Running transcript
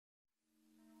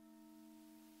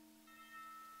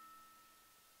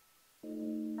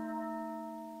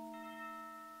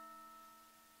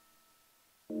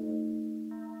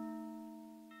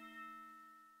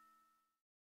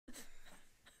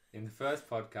first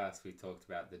podcast, we talked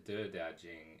about the Dao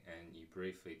Jing, and you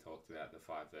briefly talked about the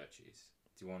five virtues.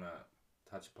 Do you want to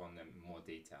touch upon them in more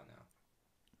detail now?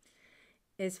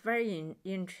 It's very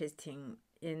interesting.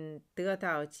 In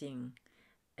Dao Jing,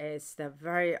 it's the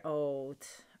very old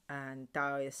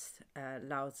Taoist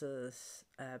Lao Tzu's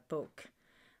book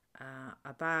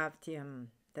about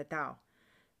the Tao.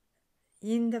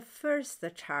 In the first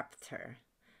chapter,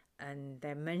 and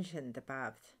they mentioned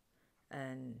about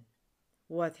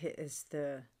what is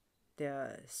the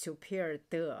superior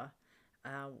De,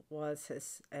 what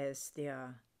is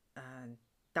the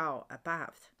Tao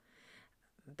above.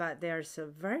 But there's a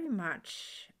very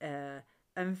much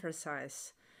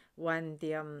emphasis when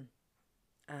the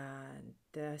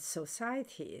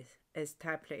society is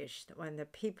established, when the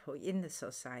people in the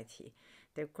society,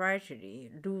 they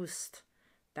gradually lose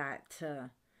that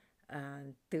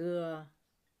De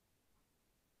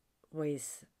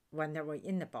with when they were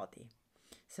in the body.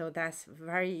 So that's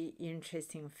very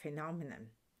interesting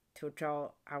phenomenon to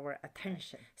draw our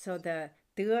attention. So the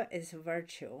De is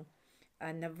virtue,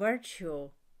 and the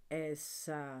virtue is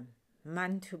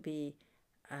meant to be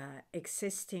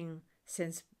existing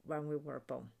since when we were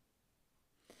born.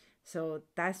 So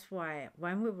that's why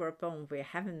when we were born, we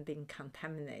haven't been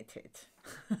contaminated.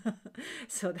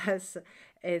 So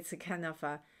it's kind of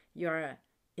you're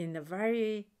in a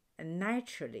very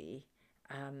naturally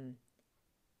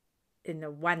in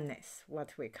the oneness,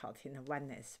 what we call it in the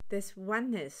oneness. This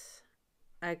oneness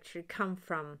actually come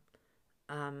from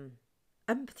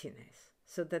emptiness.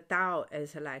 So the Tao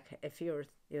is like, if you're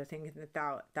thinking the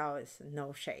Tao is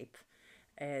no shape,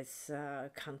 it's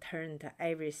contained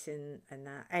everything and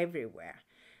everywhere.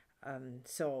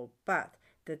 But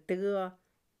the De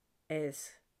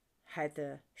had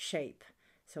a shape.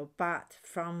 So but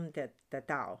from the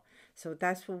Tao. So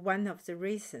that's one of the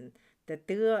reasons the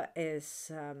De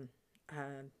is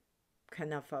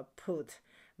kind of put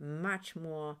much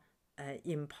more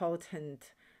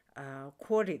important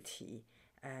quality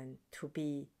and to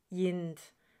be in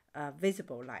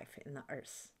visible life in the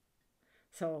earth.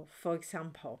 So, for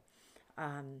example,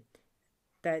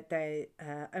 they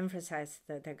emphasize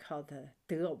that they call the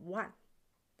De One.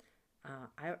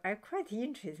 I quite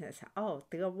interested. Oh,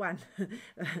 De One,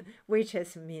 which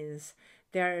means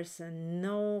there's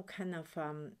no kind of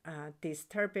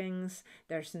disturbance.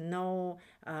 There's no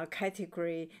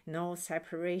category, no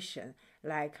separation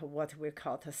like what we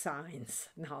call the science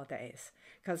nowadays.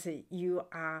 Because you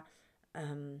are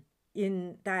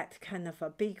in that kind of a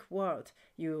big world,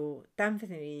 you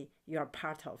are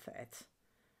part of it.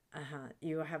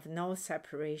 You have no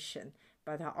separation,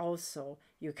 but also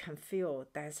you can feel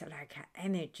there's like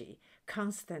energy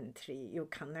constantly. You're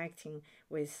connecting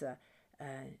with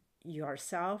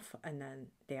yourself and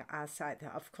then the outside.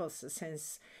 Of course,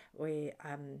 since we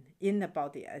in the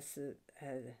body as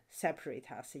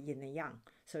separate us yin and yang,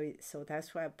 so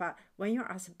that's why. But when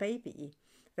you're as a baby,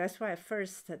 that's why at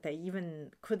first they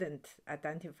even couldn't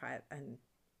identify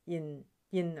in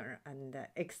inner and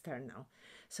external.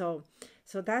 So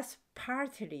that's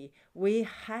partly we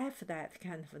have that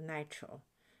kind of natural,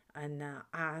 and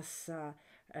as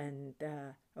and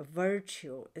a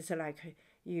virtue is like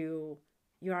you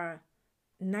are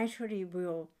naturally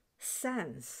will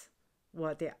sense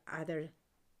what the other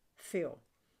feel,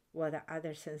 what the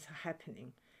other sense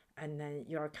happening, and then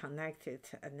you're connected,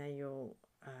 and then you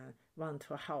want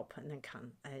to help and then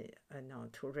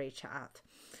to reach out.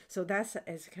 So that's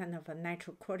is kind of a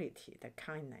natural quality, the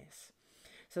kindness.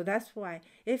 So that's why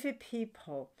if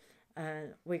people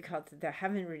we call it, they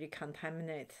haven't really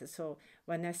contaminated. So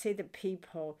when I see the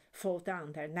people fall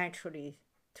down, they're naturally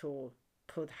to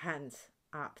put hands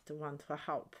up to want to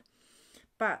help.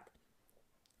 But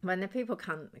when the people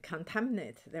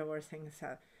contaminate, there were things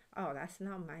that, oh, that's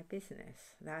not my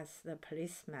business. That's the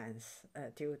policeman's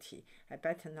duty. I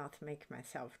better not make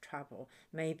myself trouble.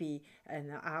 Maybe,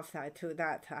 and after I do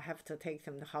that, I have to take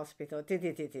them to the hospital.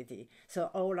 So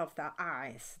all of the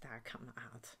eyes that come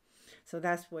out. So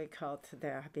that's what we call it. They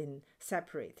have been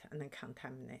separate and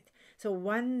contaminated. So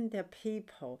when the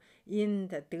people in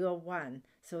the De One,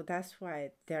 so that's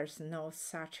why there's no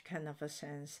such kind of a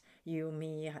sense, you,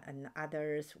 me, and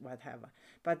others, whatever.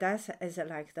 But that is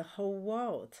like the whole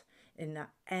world in the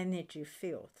energy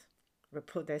field. We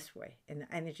put this way, in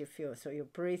the energy field. So you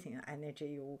breathe in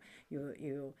energy,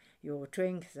 you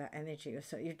drink the energy.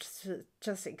 So you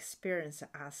just experience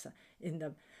us in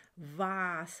the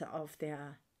vast of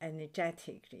their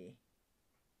energetic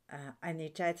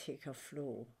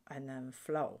flow and then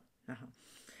flow.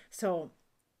 So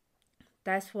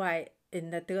that's why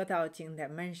in the De Dao Jing they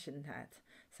mentioned that.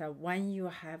 So when you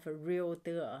have a real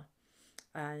De,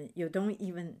 you don't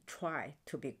even try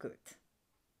to be good.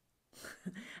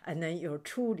 And then you're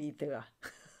truly there.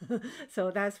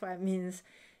 So that's what it means.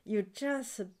 You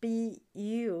just be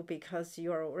you because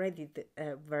you're already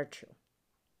the virtue.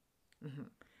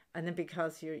 And then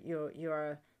because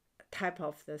you're type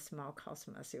of the small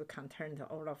cosmos, you can turn to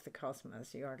all of the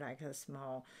cosmos. You're like a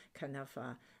small kind of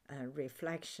a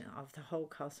reflection of the whole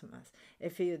cosmos.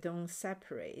 If you don't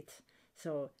separate,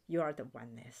 so you are the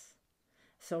oneness.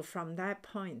 So from that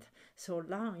point, so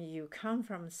long you come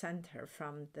from center,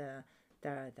 from the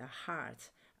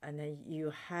heart, and then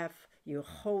you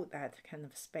hold that kind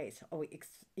of space, or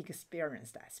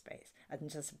experience that space, and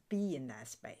just be in that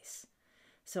space.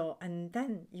 So, and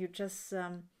then you just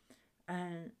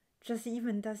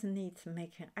even doesn't need to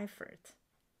make an effort,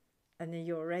 and then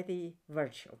you're already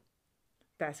virtual.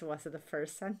 That was the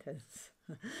first sentence.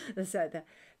 It said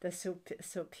the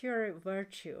superior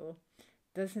virtue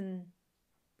doesn't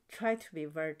try to be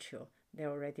virtual, they're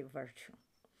already virtual.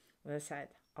 We said,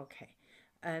 okay.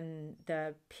 And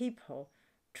the people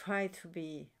try to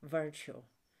be virtual,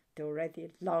 they already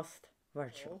lost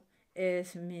virtual.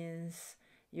 It means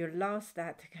you lost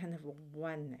that kind of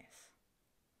oneness.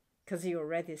 Because you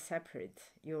already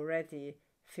separate, you already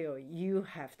feel you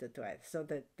have to do it. So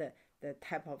the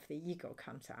type of the ego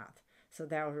comes out. So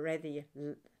they already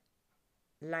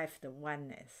left the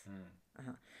oneness.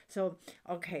 So,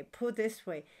 okay, put this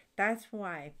way, that's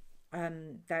why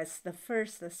that's the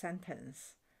first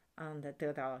sentence on the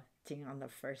Dao Jing, on the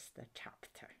first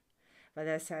chapter. But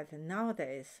I said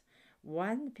nowadays,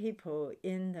 when people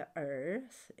in the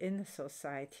earth, in the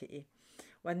society,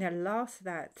 when they lost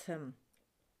that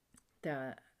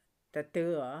the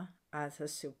De as a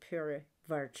superior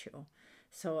virtue,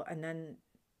 so and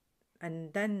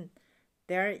then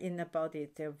they're in the body,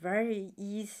 they very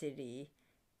easily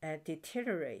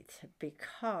deteriorate,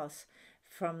 because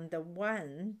from the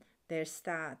one they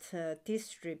start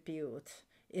distribute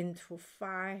into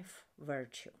 5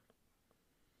 virtue,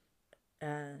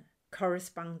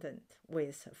 correspondent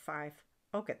with 5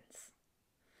 organs.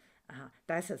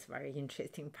 That's a very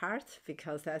interesting part,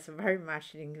 because that's very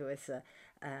much linked with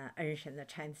ancient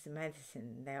Chinese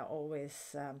medicine. They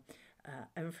always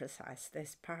emphasize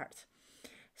this part.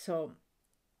 So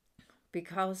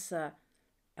because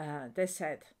they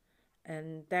said,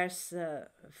 and there's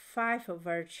 5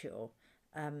 virtue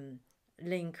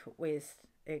link with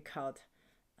it called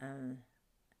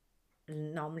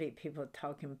normally people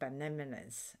talking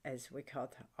benevolence, as we call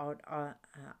it,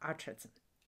 altruism.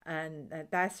 And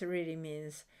that really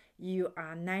means you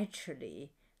are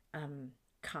naturally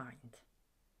kind,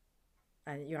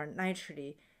 and you are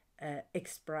naturally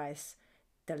express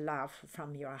the love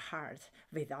from your heart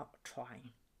without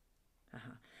trying.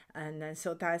 And then,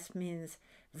 so that means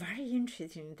very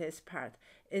interesting. This part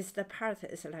is the part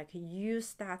is like you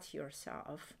start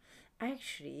yourself.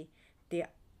 Actually, the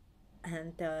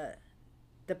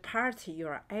part you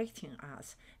are acting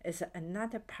as is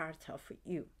another part of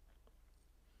you.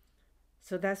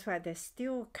 So that's why they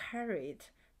still carried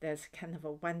this kind of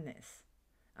a oneness.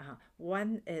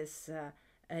 One is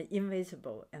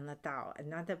invisible in the Tao,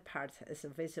 another part is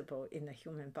visible in the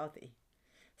human body.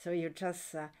 So you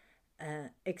just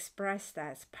express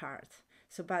that part.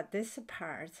 So, but this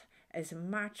part is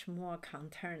much more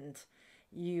concerned.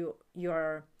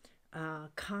 You're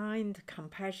kind,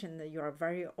 compassionate, you're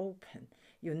very open.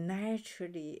 You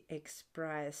naturally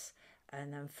express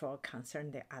and then for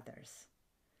concern the others.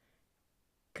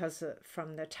 Because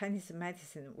from the Chinese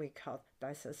medicine, we call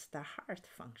this is the heart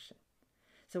function.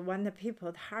 So when the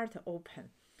people's heart open,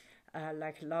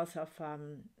 like lots of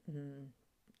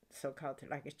so-called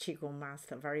like a Qigong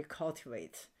master, very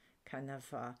cultivate kind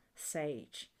of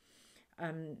sage,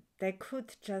 they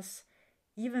could just,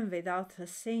 even without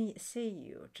see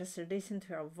you, just listen to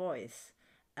your voice,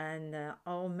 and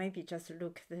or maybe just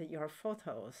look at your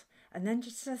photos, and then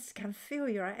just can feel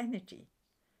your energy.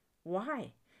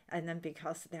 Why? And then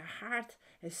because their heart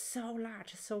is so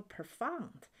large, so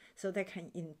profound, so they can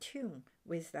in tune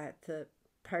with that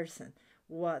person,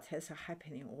 what is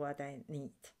happening, what they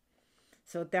need.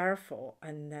 So therefore,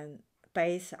 and then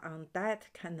based on that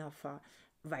kind of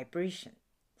vibration,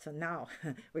 so now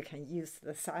we can use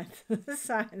the science.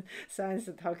 Science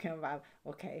talking about,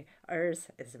 okay, Earth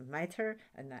is matter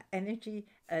and energy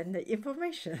and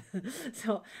information.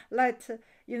 So like,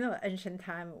 ancient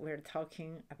time we're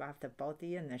talking about the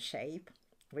body and the shape,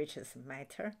 which is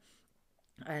matter.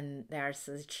 And there's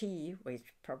the chi,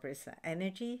 which probably is the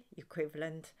energy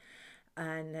equivalent.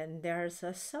 And then there's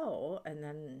a soul, and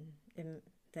then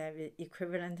the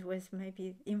equivalent with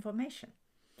maybe information.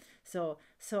 So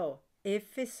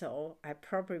if it's so, I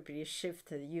probably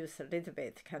use a little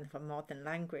bit kind of a modern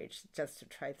language just to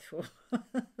try to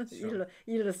Sure.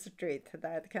 illustrate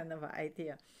that kind of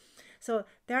idea. So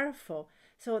therefore,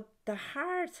 so the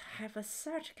heart have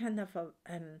such kind of a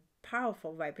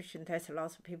powerful vibration. There's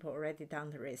lots of people already done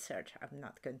the research. I'm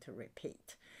not going to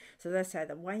repeat. So they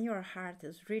said when your heart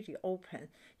is really open,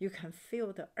 you can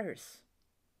feel the earth,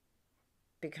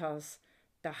 because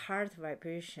the heart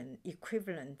vibration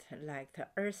equivalent like the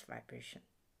earth vibration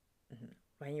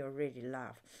when you really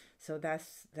love. So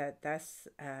that's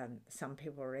some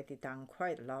people already done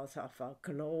quite lots of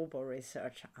global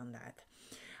research on that.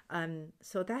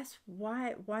 So that's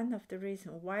why one of the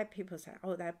reasons why people say,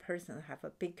 oh, that person have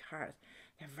a big heart.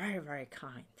 They're very, very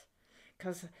kind,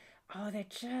 because they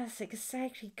just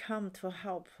exactly come to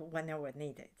help whenever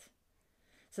needed.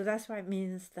 So that's why it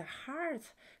means the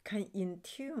heart can in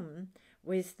tune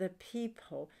with the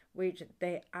people which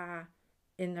they are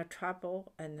in the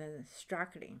trouble and then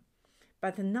struggling,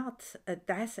 but not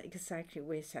that's exactly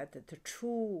we said the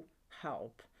true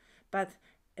help. But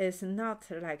it's not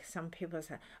like some people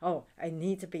say, oh, I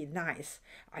need to be nice,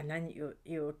 and then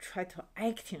you try to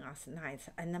acting as nice,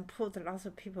 and then put lots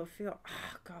of people feel,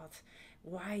 oh God,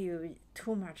 why you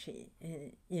too much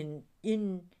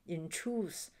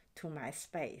intrude to my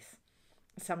space.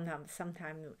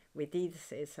 Sometimes we did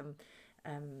say some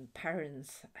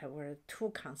parents were too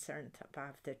concerned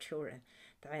about the children.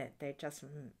 They just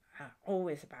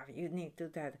always about you need to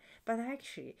do that. But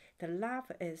actually, the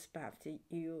love is about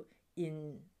you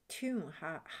in tune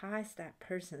how is that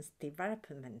person's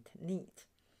development need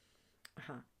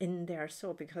in their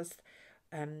soul. Because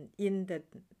in the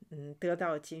De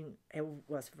Dao Jing, it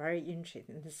was very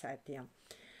interesting, this idea.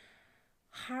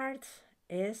 Heart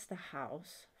is the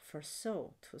house for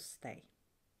soul to stay.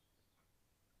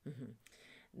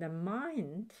 The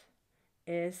mind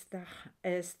is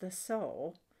the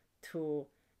soul to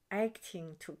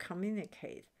acting, to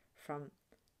communicate from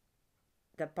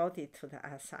the body to the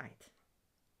outside.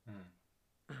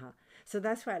 So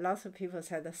that's why lots of people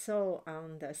say the soul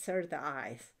on the third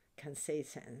eye can see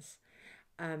things.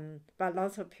 But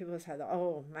lots of people said,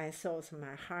 oh, my soul is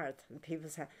my heart. And people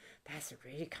say, that's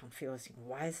really confusing.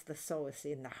 Why is the soul is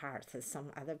in the heart?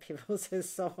 Some other people say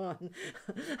soul on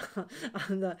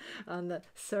the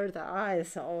third eye,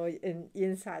 or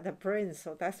inside the brain.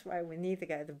 So that's why we need to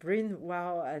get the brain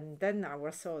well, and then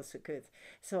our soul is good.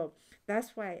 So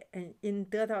that's why in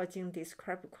De Dao Jing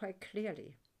described quite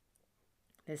clearly.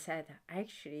 They said,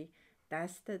 actually,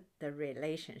 that's the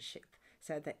relationship.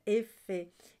 So that if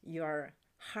your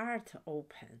heart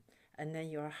open, and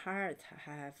then your heart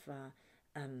have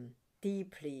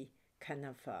deeply kind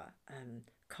of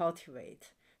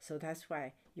cultivate, so that's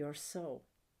why your soul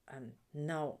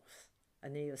knows,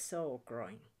 and your soul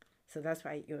growing. So that's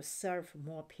why you serve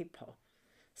more people,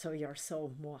 so your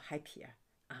soul more happier.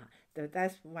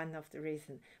 That's one of the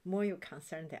reasons. More you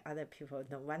concern the other people,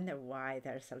 no wonder why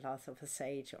there's a lot of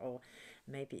sage, or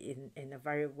maybe in a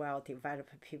very well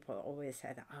developed people always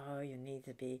said, oh, you need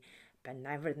to be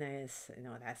benevolence.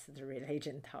 That's the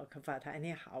religion talk. But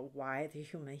anyhow, why the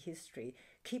human history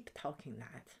keep talking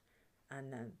that?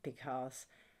 And because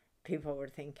people were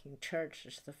thinking church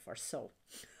is for soul,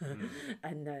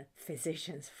 and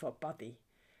physicians for body.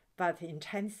 But in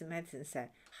Chinese medicine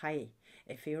said, hey,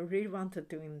 if you really want to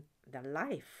do the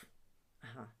life,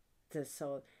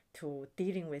 so to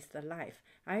dealing with the life,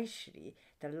 actually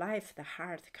the life, the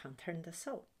heart can turn the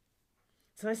soul.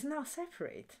 So it's not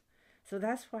separate. So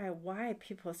that's why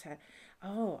people say,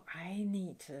 oh, I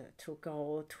need to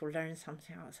go to learn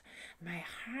something else. My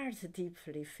heart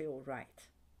deeply feel right.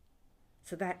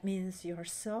 So that means your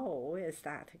soul is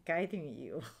that guiding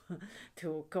you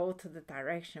to go to the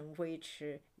direction which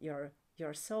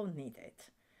your soul needed.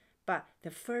 But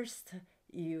the first,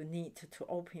 you need to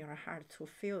open your heart to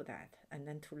feel that, and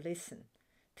then to listen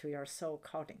to your soul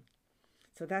calling.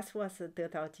 So that's what the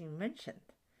Dao Jing mentioned.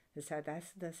 He said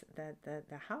that's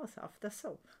the house of the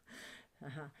soul.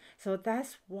 So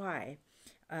that's why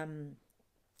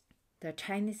the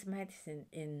Chinese medicine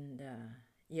in the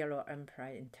Yellow Emperor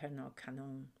Internal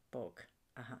Canon book,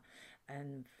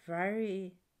 and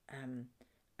very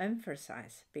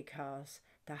emphasized, because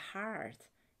the heart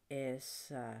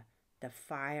is the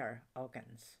fire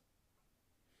organs,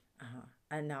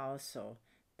 and also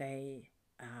they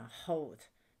hold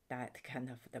that kind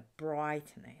of the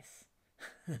brightness.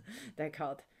 They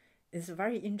called. It's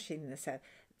very interesting. They said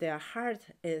their heart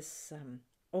is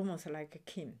almost like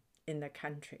a king in the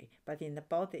country, but in the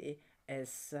body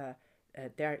is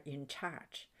they're in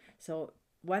charge. So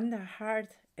when the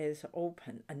heart is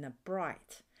open and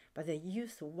bright, but they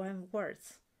use one word,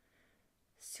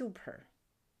 super.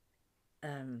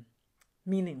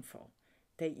 meaningful,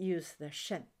 they use the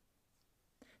shen.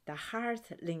 The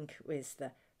heart link with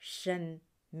the shen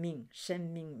ming.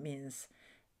 Shen ming means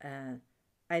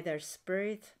either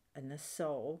spirit and the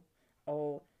soul,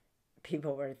 or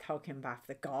people were talking about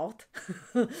the God.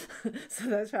 So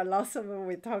that's why lots of them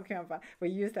we're talking about, we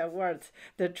use that word,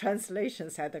 the translation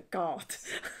said the God.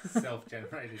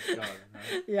 Self-generated God,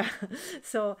 right? Yeah,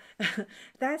 so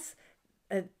that's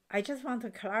I just want to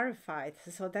clarify it.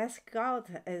 So that's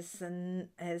God is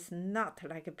not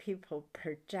like people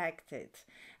project it,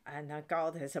 and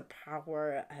God has a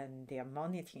power and they are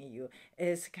monitoring you.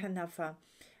 It's kind of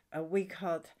we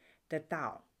call it the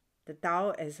Dao. The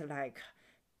Dao is like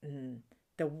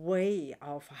the way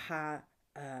of how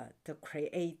the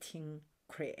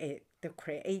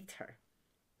creator,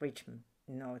 which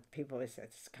people say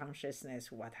it's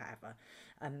consciousness, whatever.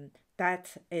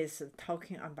 That is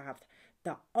talking about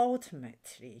the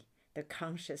ultimately the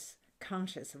conscious,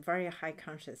 very high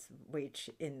conscious, which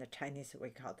in the Chinese we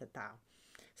call the Dao.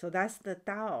 So that's the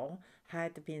Dao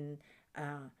had been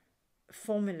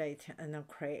formulate and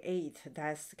create.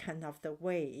 That's kind of the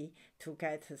way to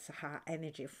get high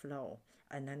energy flow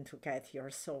and then to get your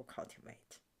soul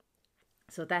cultivate.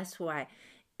 So that's why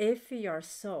if your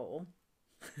soul,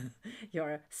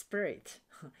 your spirit,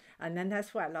 and then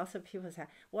that's why lots of people say,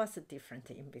 what's the difference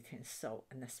in between soul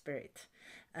and the spirit?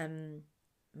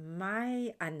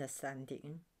 My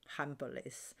understanding, humble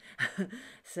is,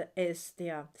 is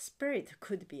the spirit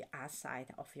could be outside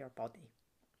of your body.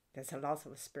 There's a lot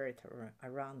of spirit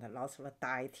around, lots of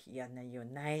deity, and then you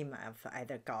name of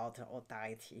either God or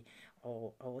deity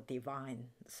or divine.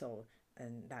 So,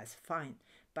 and that's fine.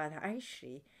 But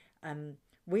actually,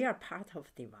 we are part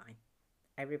of divine.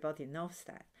 Everybody knows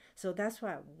that. So that's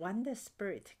why when the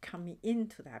spirit coming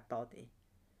into that body,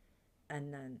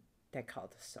 and then they call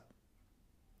the soul.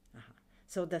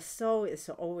 So the soul is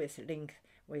always linked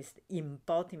with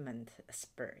embodiment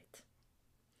spirit.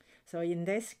 So in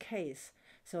this case,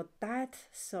 so that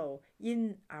soul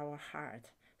in our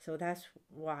heart, so that's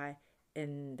why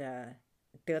in the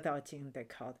Dao Jing they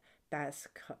call that's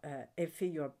if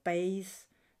your base,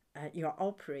 you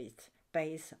operate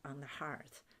based on the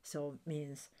heart, so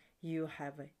means you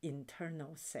have an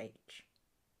internal sage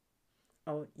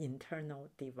or internal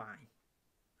divine.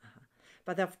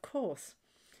 But of course,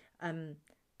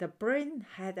 the brain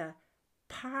had a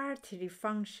partly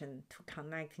function to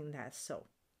connecting that soul.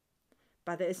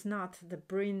 But it's not the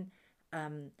brain,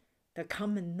 the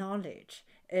common knowledge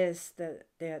is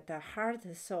the heart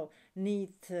and soul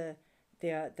need the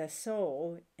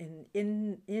soul in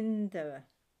the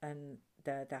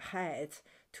head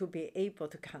to be able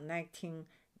to connecting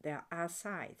the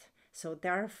outside. So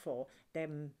therefore, they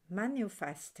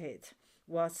manifested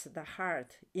was the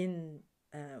heart in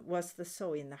was the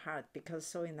soul in the heart, because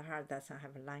soul in the heart doesn't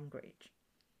have a language.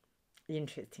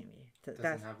 Interestingly,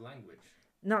 doesn't have language.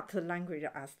 Not the language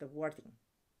as the wording.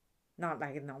 Not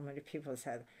like normally people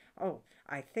said, oh,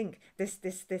 I think this,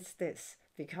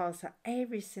 because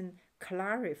everything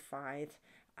clarified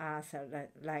as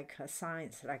like a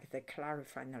science, like they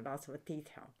clarify in a lot of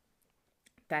detail.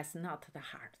 That's not the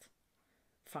heart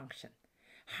function.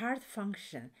 Heart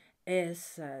function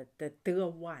is the De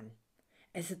One,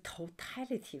 is a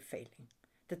totality feeling.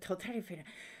 The totality feeling,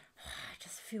 I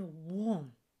just feel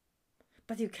warm.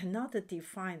 But you cannot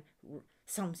define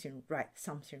something right,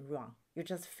 something wrong. You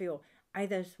just feel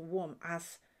either warm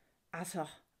as a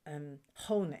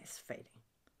wholeness feeling.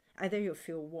 Either you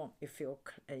feel warm, you feel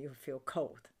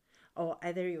cold, or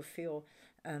either you feel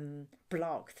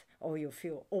blocked or you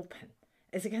feel open.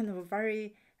 It's a kind of a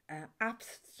very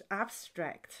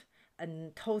abstract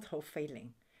and total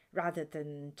feeling, rather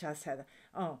than just said,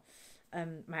 oh,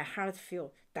 my heart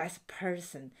feel that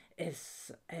person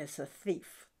is a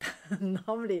thief.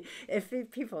 Normally, if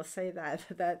people say that,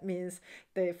 that means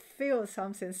they feel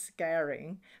something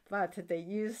scaring, but they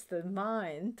use the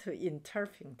mind to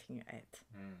interpreting it.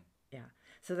 Yeah,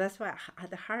 so that's why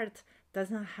the heart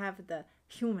doesn't have the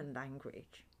human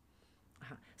language.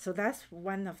 So that's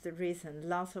one of the reasons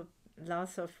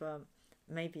lots of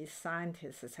maybe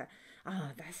scientists say,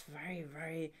 oh, that's very,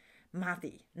 very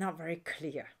muddy, not very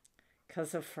clear.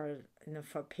 Because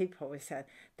for people, we said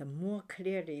the more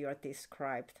clearly you're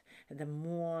described, the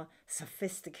more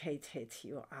sophisticated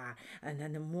you are, and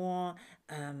then the more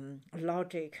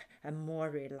logic and more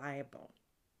reliable.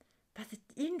 But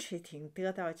interesting,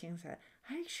 De Dao Jing said,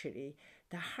 actually,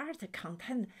 the heart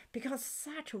content, because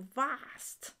such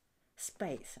vast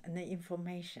space and the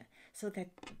information, so that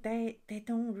they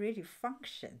don't really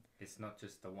function. It's not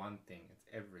just the one thing, it's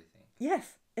everything.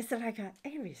 Yes, it's like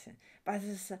everything. But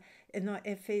it's,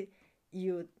 if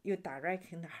you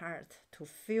directing the heart to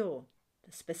feel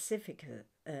the specific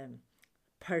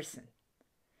person.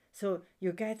 So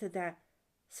you get that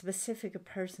specific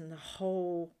person, the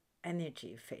whole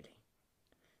energy feeling.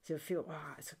 So you feel,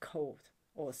 wow, it's cold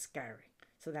or scary.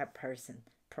 So that person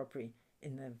probably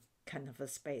in a kind of a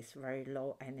space, very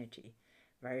low energy,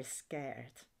 very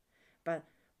scared. But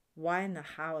why and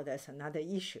how, that's another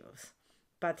issues.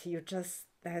 But you just,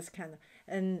 that's kind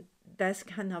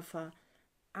of a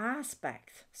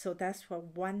aspect. So that's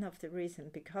what one of the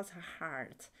reasons, because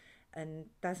heart and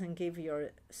doesn't give you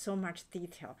so much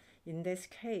detail. In this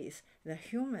case, the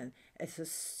human is a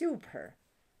super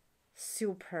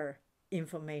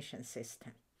information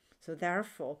system. So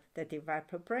therefore, they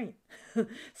develop a brain.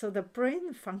 So the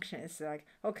brain function is like,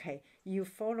 okay, you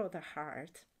follow the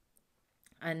heart,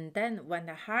 and then when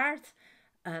the heart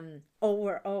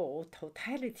overall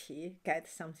totality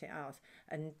gets something else,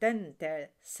 and then they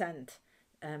send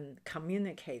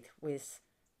communicate with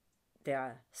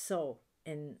their soul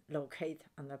and locate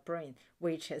on the brain,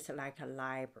 which is like a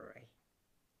library.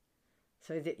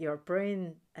 So that your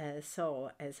brain soul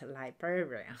is a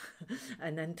librarian,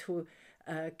 and then to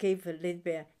give a little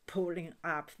bit pulling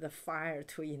up the fire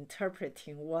to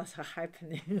interpreting what's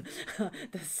happening,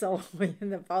 the soul in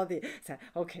the body. So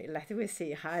okay, let me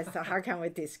see how can we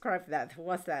describe that?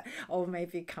 What's that? Or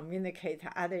maybe communicate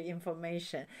other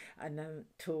information, and then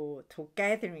to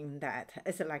gathering that.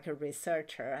 It's like a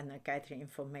researcher and gathering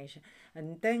information,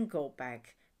 and then go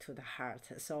back to the heart.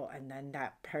 So and then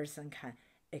that person can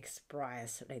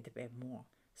express a little bit more.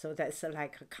 So that's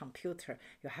like a computer.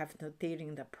 You have to deal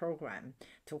in the program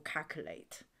to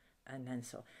calculate, and then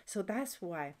so that's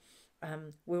why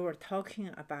we were talking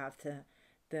about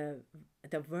the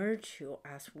virtue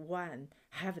as one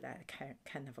have that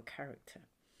kind of a character.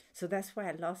 So that's why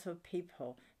lots of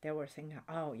people, they were thinking,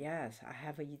 oh yes, I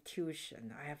have a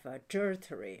intuition, I have a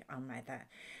jewelry on my that.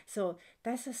 So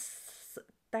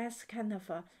that's kind of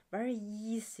a very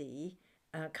easy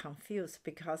confused,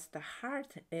 because the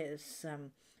heart is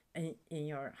in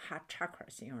your heart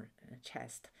chakras in your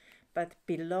chest, but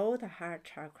below the heart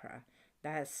chakra,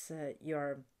 that's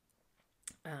your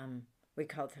we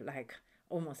call it like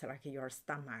almost like your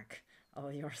stomach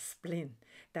or your spleen.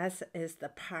 That is the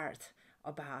part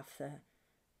about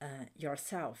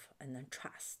yourself and then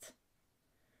trust.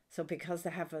 So because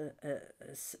they have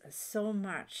so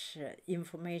much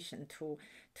information to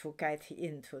get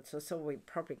into, so we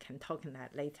probably can talk on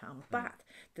that later on. But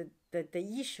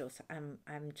the issues,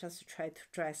 I'm just trying to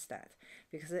address that,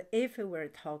 because if we were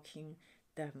talking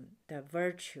the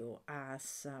virtue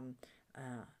as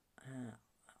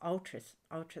altruism.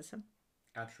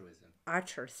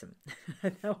 Altruism.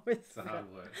 It's a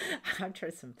hard word.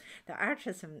 Altruism. The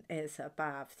altruism is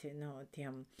about,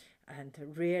 them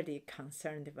and really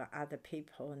concerned about other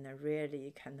people and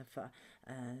really kind of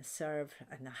serve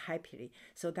and happily.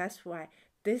 So that's why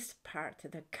this part,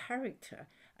 the character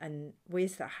and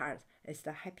with the heart, is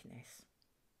the happiness.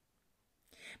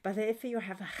 But if you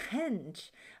have a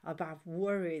hunch about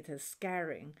worried,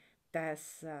 scaring,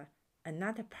 that's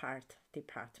another part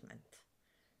department,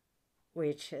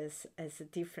 which is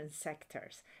different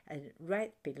sectors, and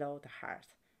right below the heart.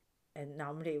 And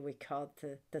normally we call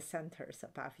the centers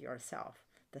above yourself,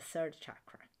 the third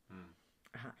chakra.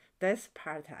 This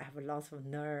part I have lots of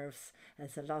nerves,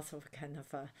 there's a lot of kind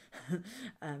of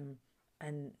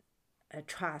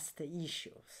trust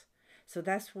issues. So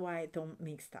that's why I don't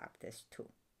mix up these two.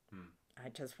 I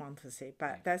just want to say,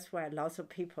 but that's why lots of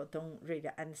people don't really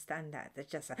understand that. They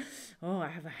just, oh, I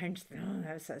have a hunch, oh,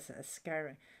 that's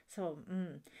scary. So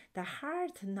the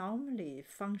heart normally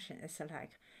function is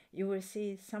like, you will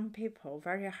see some people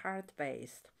very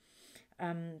heart-based.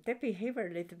 Their behavior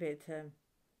a little bit,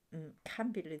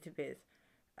 can be a little bit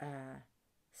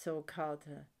so-called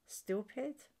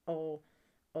stupid or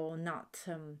not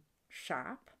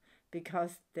sharp,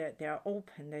 because they're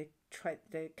open, they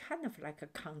kind of like a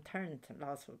content,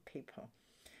 lots of people.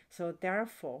 So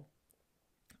therefore,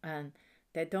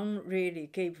 they don't really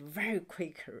give very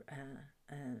quick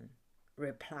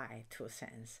reply to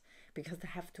things, because they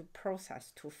have to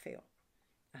process to feel.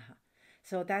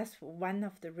 So that's one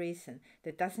of the reasons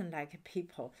they doesn't like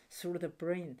people through the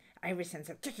brain. Everything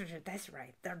says, that's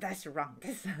right, that's wrong.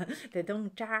 They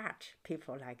don't judge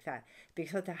people like that,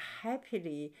 because they're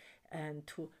happily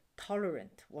to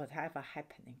tolerant whatever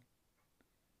happening.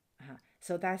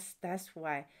 So that's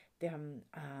why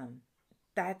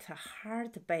that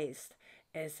heart-based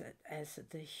is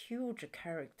the huge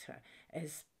character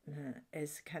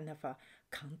is kind of a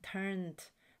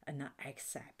content and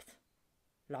accept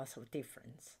lots of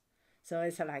difference. So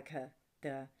it's like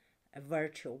the a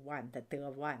virtual one, the De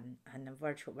one, and a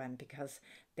virtual one because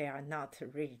they are not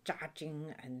really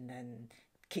judging and then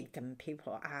kick them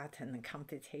people out and the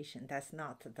competition. That's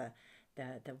not the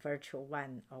virtual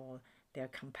one or their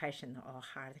compassion or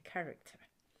hard character.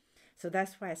 So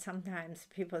that's why sometimes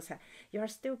people say, you're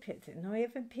stupid. You know,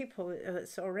 even people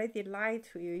already lied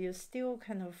to you, you still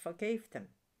kind of forgive them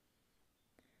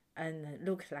and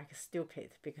look like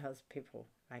stupid because people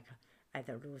like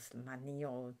either lose money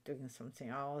or doing something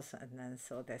else, and then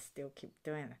so they still keep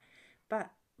doing it.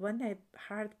 But when they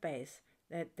hard base,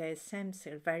 they seems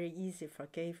very easy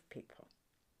forgive people.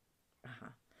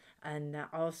 And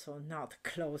also not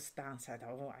close down, said,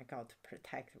 oh, I got to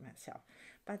protect myself.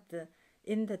 But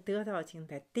in the De Dao Jing,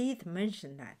 they did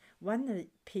mention that when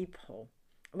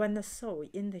the soul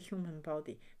in the human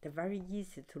body, they're very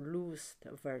easy to lose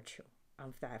the virtue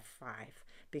of that 5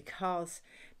 because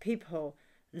people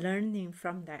learning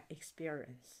from that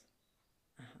experience.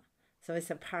 So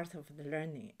it's a part of the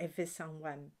learning. If it's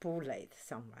someone bullied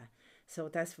someone, so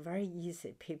that's very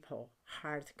easy. People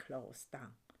hard close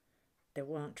down. They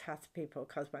won't trust people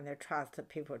because when they trust,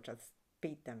 people just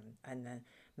beat them and then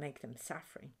make them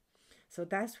suffering. So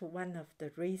that's one of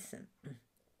the reasons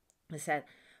I said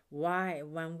why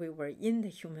when we were in the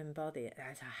human body,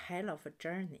 that's a hell of a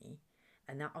journey.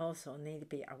 And I also need to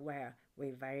be aware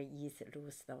we very easily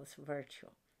lose those virtue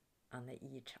on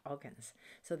each organs.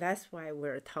 So that's why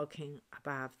we're talking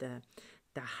about the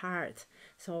heart.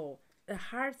 So the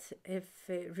heart, if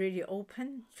it really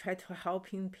open, try to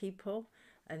helping people,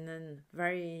 and then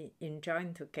very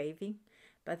enjoying to giving.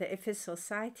 But if a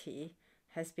society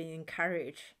has been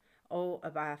encouraged all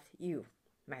about you,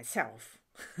 myself,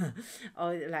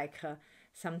 or like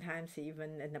sometimes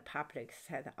even in the public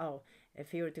said, oh,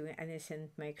 if you're doing anything,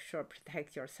 make sure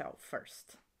protect yourself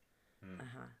first.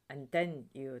 And then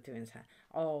you're doing that.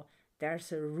 Oh,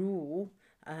 there's a rule.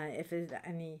 If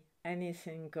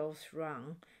anything goes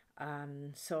wrong,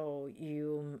 so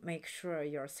you make sure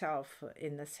yourself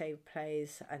in a safe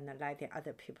place and let the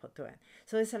other people do it.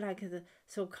 So it's like the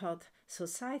so-called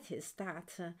societies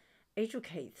that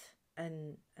educate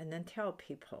and then tell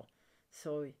people.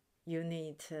 So you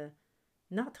need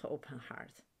not open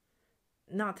heart.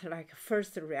 Not like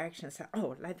first reaction say,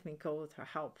 oh, let me go to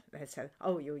help. They said,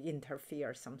 oh, you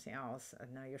interfere something else,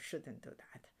 and no, you shouldn't do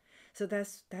that. So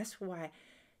that's why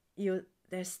you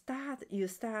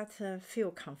start to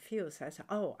feel confused. I say,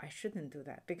 oh, I shouldn't do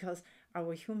that because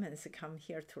our humans come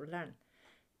here to learn.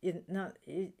 You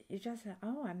just say,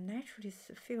 oh, I'm naturally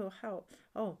feel help.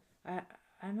 Oh,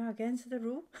 I'm against the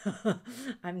rule.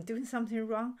 I'm doing something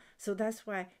wrong. So that's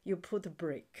why you put a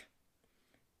break.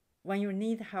 When you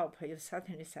need help, you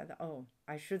suddenly said, oh,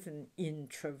 I shouldn't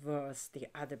intraverse the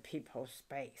other people's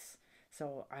space.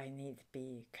 So I need to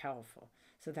be careful.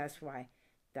 So that's why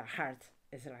the heart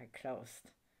is like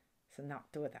closed. So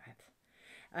not do that.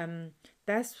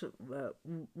 That's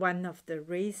one of the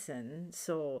reasons.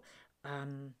 So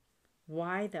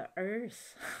why the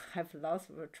earth have lots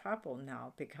of trouble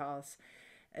now, because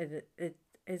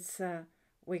it's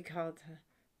we call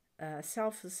it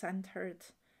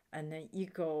self-centered and then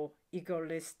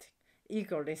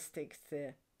egoistic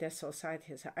the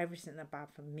societies are everything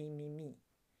about me.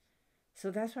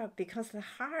 So that's why, because the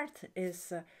heart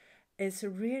is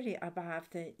really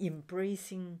about the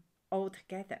embracing all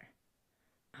together,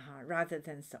 rather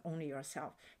than only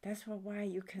yourself. That's why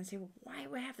you can say why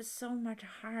we have so much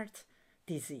heart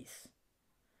disease.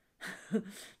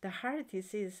 The heart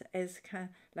disease is kind of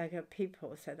like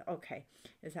people said, okay,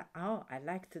 is that, oh, I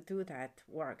like to do that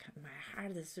work. My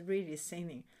heart is really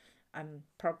sinning.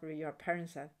 Probably your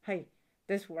parents said, hey,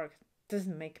 this work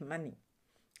doesn't make money.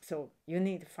 So you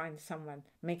need to find someone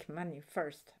make money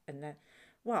first. And then,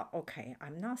 well, okay,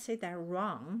 I'm not saying that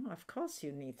wrong. Of course,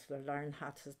 you need to learn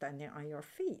how to stand on your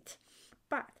feet.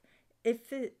 But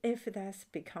if that's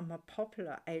become a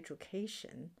popular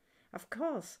education, of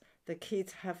course, the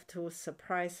kids have to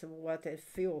surprise what they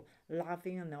feel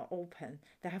loving and open.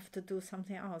 They have to do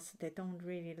something else they don't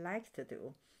really like to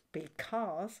do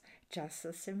because just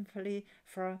simply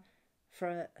for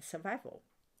survival.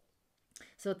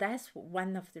 So that's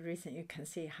one of the reasons you can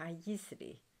see how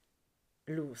easily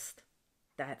lose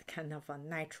that kind of a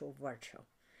natural virtue.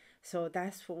 So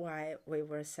that's why we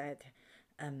were said,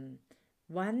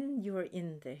 when you're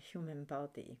in the human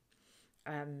body,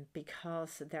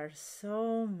 because there's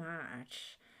so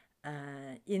much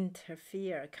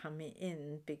interfere coming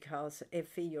in, because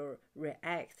if you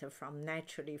react from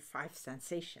naturally 5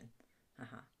 sensation,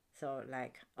 so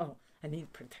like, oh, I need to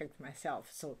protect myself,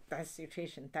 so that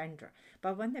situation danger.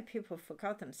 But when the people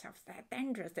forgot themselves, they're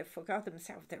dangerous, they forgot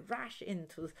themselves, they rush in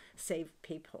to save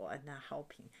people and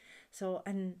helping. So,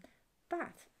 and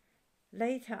But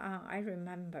later on, I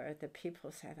remember the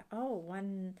people said, oh,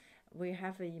 when we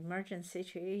have an emergent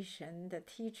situation, the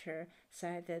teacher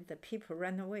said that the people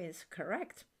run away is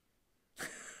correct.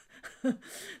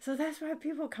 So that's why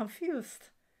people confused.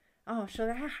 Oh, should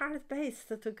I hard-based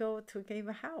to go to give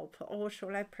help, or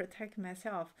should I protect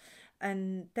myself?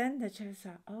 And then the judge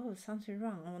said, oh, something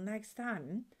wrong. Oh, next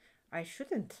time I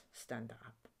shouldn't stand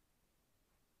up.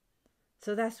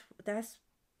 So that's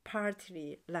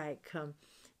partly like,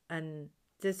 and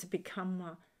this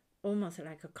become almost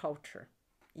like a culture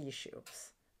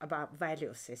issues about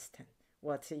value system,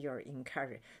 what you're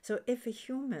encouraging. So if a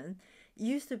human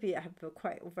used to be have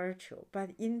quite virtue,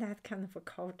 but in that kind of a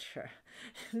culture,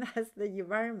 that's the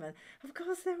environment, of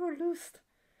course they were lost.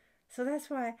 So that's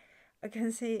why I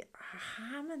can say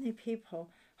how many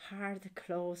people heart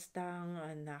closed down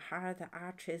and the heart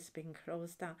arteries being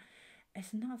closed down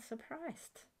is not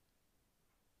surprised.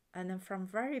 And from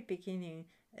very beginning,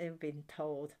 they've been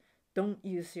told, don't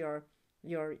use your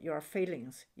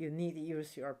feelings. You need to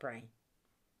use your brain.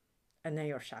 And then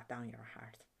you shut down your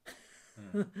heart.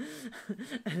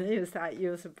 And then you start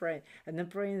use the brain. And the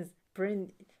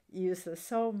brain uses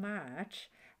so much,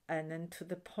 and then to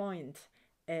the point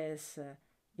is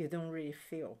you don't really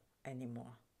feel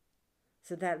anymore.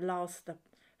 So that lost the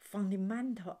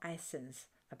fundamental essence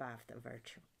about the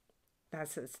virtue.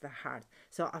 That's the heart.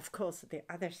 So of course the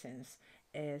other sense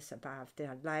is about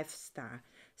their lifestyle.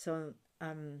 So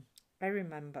I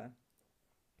remember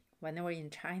when I was in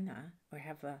China, we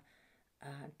have a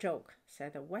joke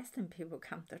said the Western people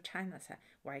come to China, say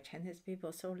why Chinese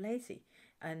people so lazy,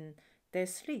 and they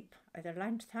sleep at the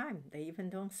lunchtime. They even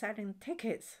don't selling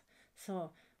tickets.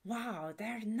 So wow,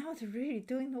 they're not really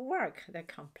doing the work. They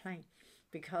complain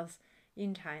because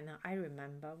in China, I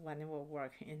remember when I was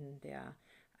working in the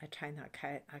China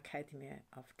Academy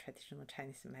of Traditional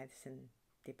Chinese Medicine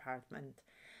department,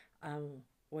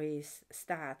 we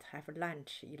start have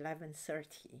lunch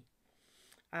 11:30.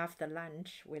 After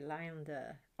lunch, we lie on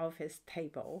the office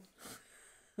table,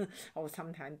 or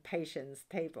sometimes patient's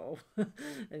table,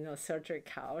 surgery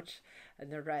couch,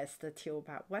 and the rest till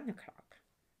about 1 o'clock,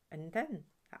 and then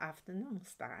the afternoon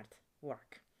start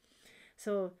work.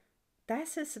 So that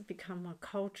has become a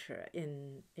culture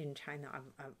in China.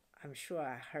 I'm sure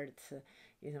I heard,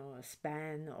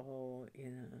 Spain or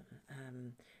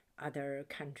other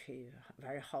country,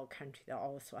 very hot country, they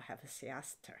also have a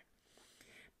siesta.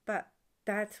 But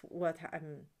that's what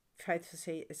I'm trying to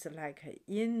say is like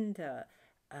in the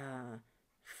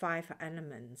 5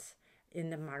 elements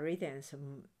in the meridians,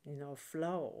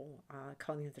 flow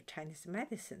according to Chinese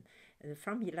medicine, and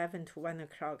from 11 to 1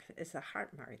 o'clock is a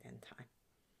heart meridian time.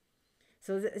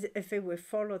 So if we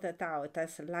follow the Tao,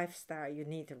 that's a lifestyle, you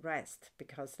need to rest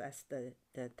because that's the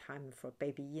time for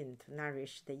baby yin to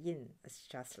nourish the yin. It's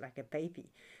just like a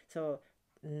baby. So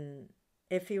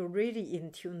if you really in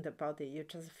tune the body, you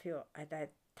just feel at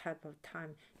that type of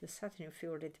time, you suddenly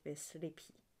feel a little bit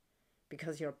sleepy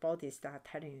because your body starts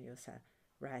telling you to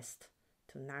rest,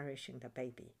 to nourishing the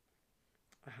baby,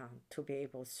 to be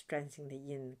able to strengthen the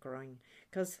yin growing.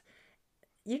 Because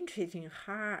interesting,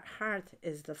 heart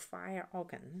is the fire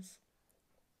organs,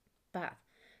 but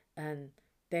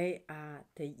they are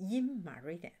the yin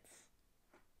meridians.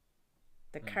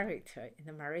 The character in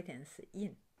the meridians is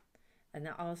yin, and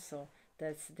also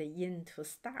that's the yin to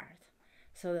start.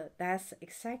 So that's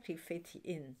exactly fit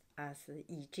in as the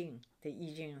I Ching. The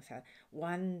I Ching said,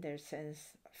 when their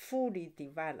sense fully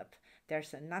developed,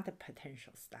 there's another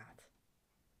potential start,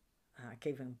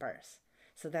 giving birth.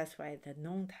 So that's why the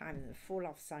noon time is full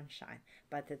of sunshine,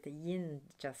 but the yin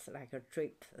just like a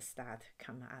drip start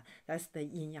come out. That's the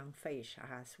yin yang phase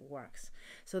as works.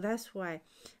 So that's why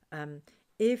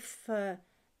if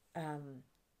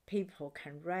people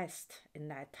can rest in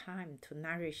that time to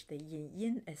nourish the yin,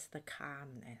 yin is the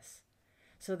calmness.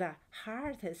 So the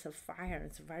heart is a fire,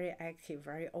 it's very active,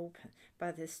 very open,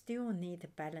 but it still need to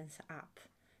balance up.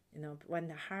 When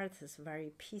the heart is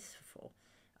very peaceful,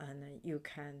 and you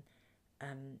can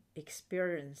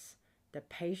experience the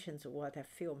patients what I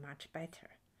feel much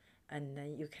better, and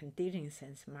then you can dealing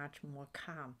sense much more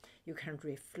calm. You can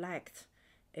reflect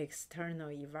external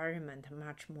environment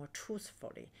much more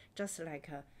truthfully, just like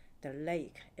the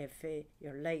lake. If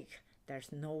your lake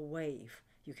there's no wave,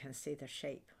 you can see the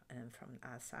shape from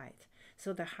outside.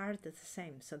 So the heart is the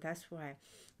same. So that's why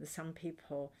some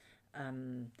people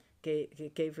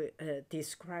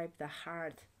describe the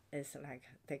heart as like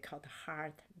they call the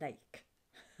heart lake.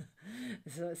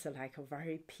 So it's like a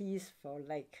very peaceful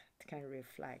lake that can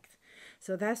reflect.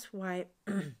 So that's why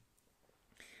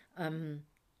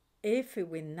if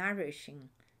we're nourishing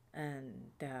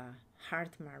the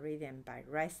heart meridian by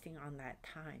resting on that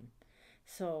time.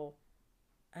 So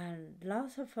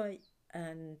lots of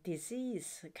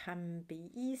disease can be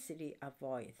easily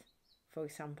avoided. For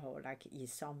example, like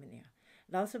insomnia.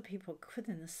 Lots of people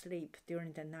couldn't sleep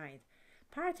during the night,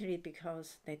 partly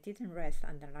because they didn't rest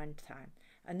on the lunchtime,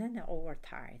 and then they're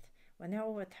overtired. When they're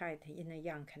overtired, inner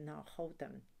yang cannot hold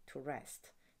them to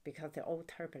rest because they're all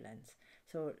turbulence.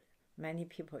 So many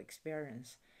people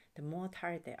experience the more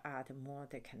tired they are, the more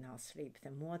they cannot sleep.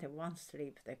 The more they want to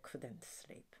sleep, they couldn't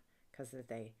sleep because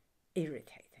they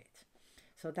irritated.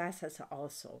 So that is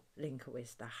also linked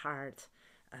with the heart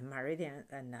meridian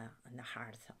and the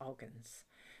heart organs.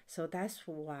 So that's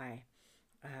why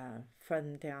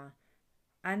from the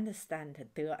understand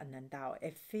De and Dao,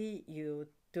 if you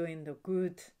doing the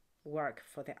good work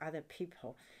for the other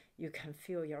people, you can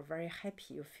feel you're very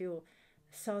happy. You feel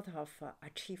sort of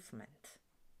achievement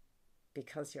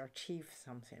because you achieve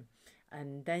something,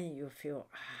 and then you feel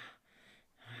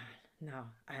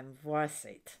now I'm worth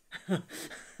it.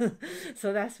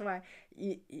 So that's why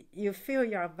you feel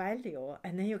your value,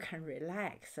 and then you can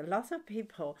relax. Lots of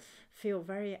people feel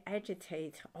very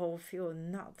agitated or feel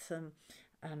not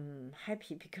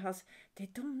happy because they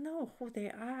don't know who they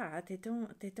are. They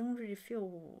don't really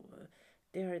feel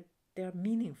they're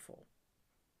meaningful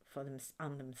for them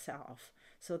on themselves.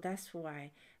 So that's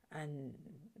why, and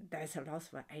there's a lot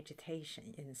of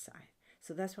agitation inside.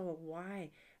 So that's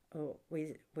why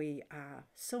we are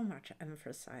so much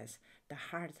emphasize the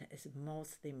heart is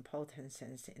most important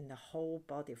sense in the whole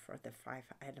body for the 5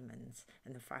 elements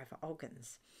and the 5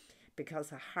 organs, because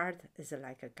the heart is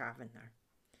like a governor.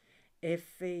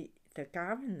 If the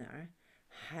governor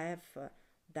have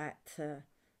that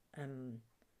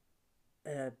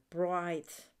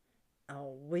bright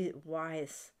or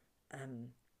wise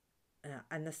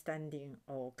understanding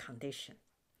or condition,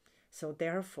 so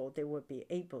therefore they will be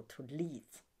able to lead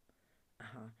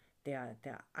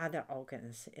their other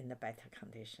organs in the better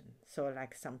condition. So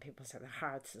like some people say the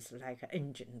heart is like an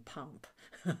engine pump,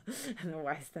 and the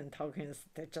Western talking,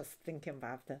 they're just thinking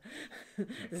about the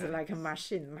it's like a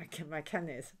machine,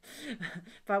 mechanism.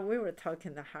 But we were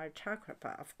talking the heart chakra,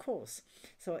 but of course.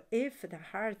 So if the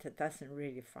heart doesn't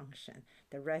really function,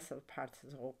 the rest of the parts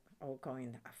is all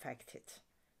going affected.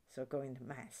 So going to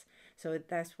mess. So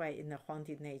that's why in the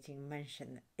Huangdi Neijing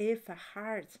mentioned, if a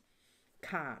heart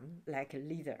calm like a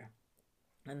leader,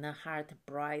 and the heart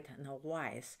bright and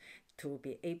wise to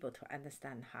be able to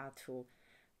understand how to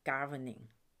governing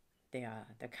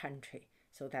the country.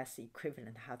 So that's the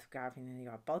equivalent how to govern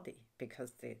your body,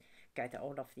 because they get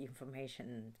all of the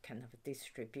information, kind of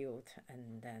distribute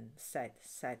and then set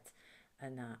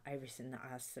and everything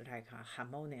else like a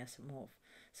harmonious move.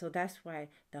 So that's why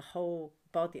the whole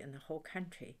body and the whole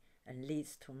country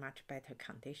leads to much better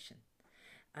condition.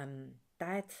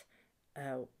 That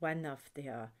one of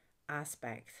the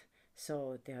aspects.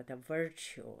 So the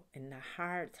virtue in the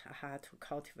heart, how to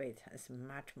cultivate is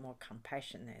much more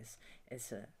compassionate,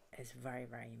 is very,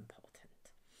 very important.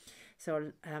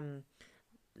 So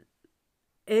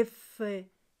if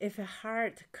a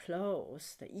heart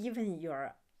closed, even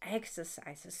your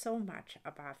exercise so much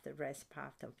above the rest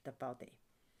part of the body,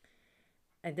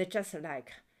 and they're just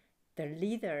like the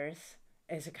leaders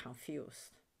is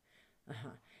confused.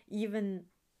 Even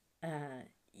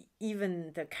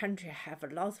the country have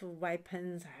lots of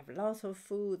weapons, have lots of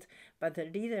food, but the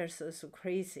leaders are so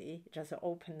crazy, just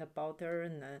open the border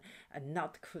and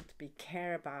not could be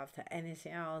care about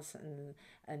anything else, and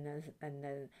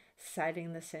then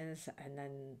selling the things and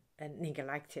then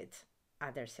neglected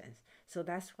other things. So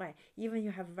that's why even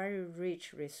you have very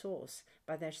rich resource,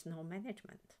 but there's no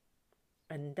management,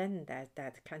 and then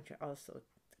that country also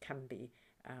can be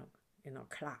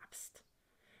collapsed.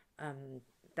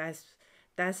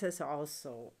 That is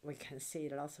also, we can see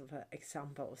lots of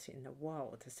examples in the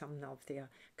world. Some of their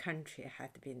country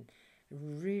had been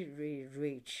really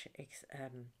rich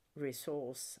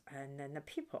resource, and then the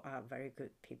people are very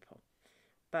good people.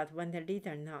 But when the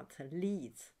leader not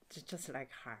leads, just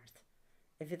like heart,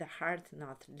 if the heart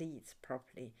not leads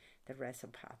properly, the rest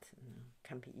of part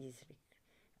can be easily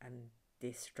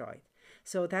destroyed.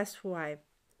 So that's why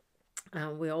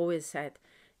we always said,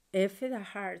 if the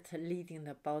heart leading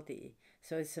the body,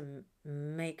 so it's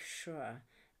make sure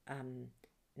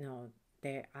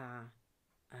they are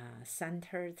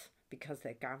centered, because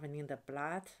they're governing the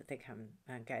blood, they can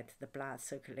get the blood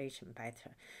circulation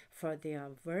better. For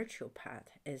the virtue part,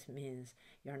 it means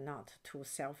you're not too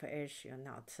selfish, you're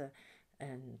not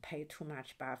pay too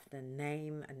much about the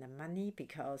name and the money,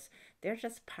 because they're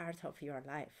just part of your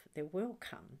life. They will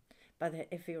come. But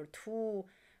if you're too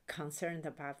concerned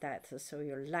about that, so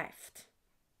you're left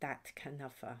that kind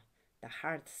of the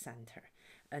heart center,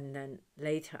 and then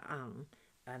later on,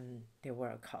 they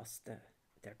will cause the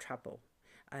trouble.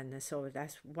 And so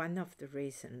that's one of the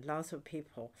reasons lots of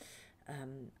people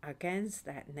against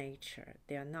that nature.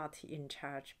 They are not in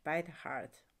charge by the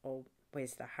heart or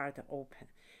with the heart open.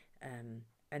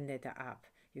 Ended up,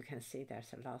 you can see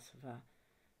there's a lot of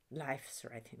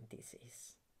life-threatening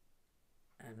disease.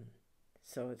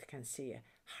 So you can see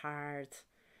heart,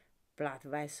 blood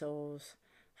vessels,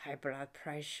 high blood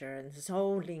pressure, and it's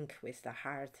all linked with the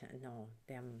heart. No,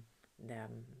 them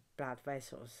blood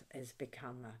vessels has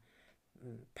become a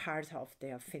part of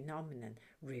their phenomenon,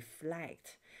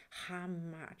 reflect how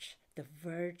much the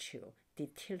virtue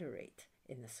deteriorate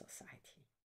in the society.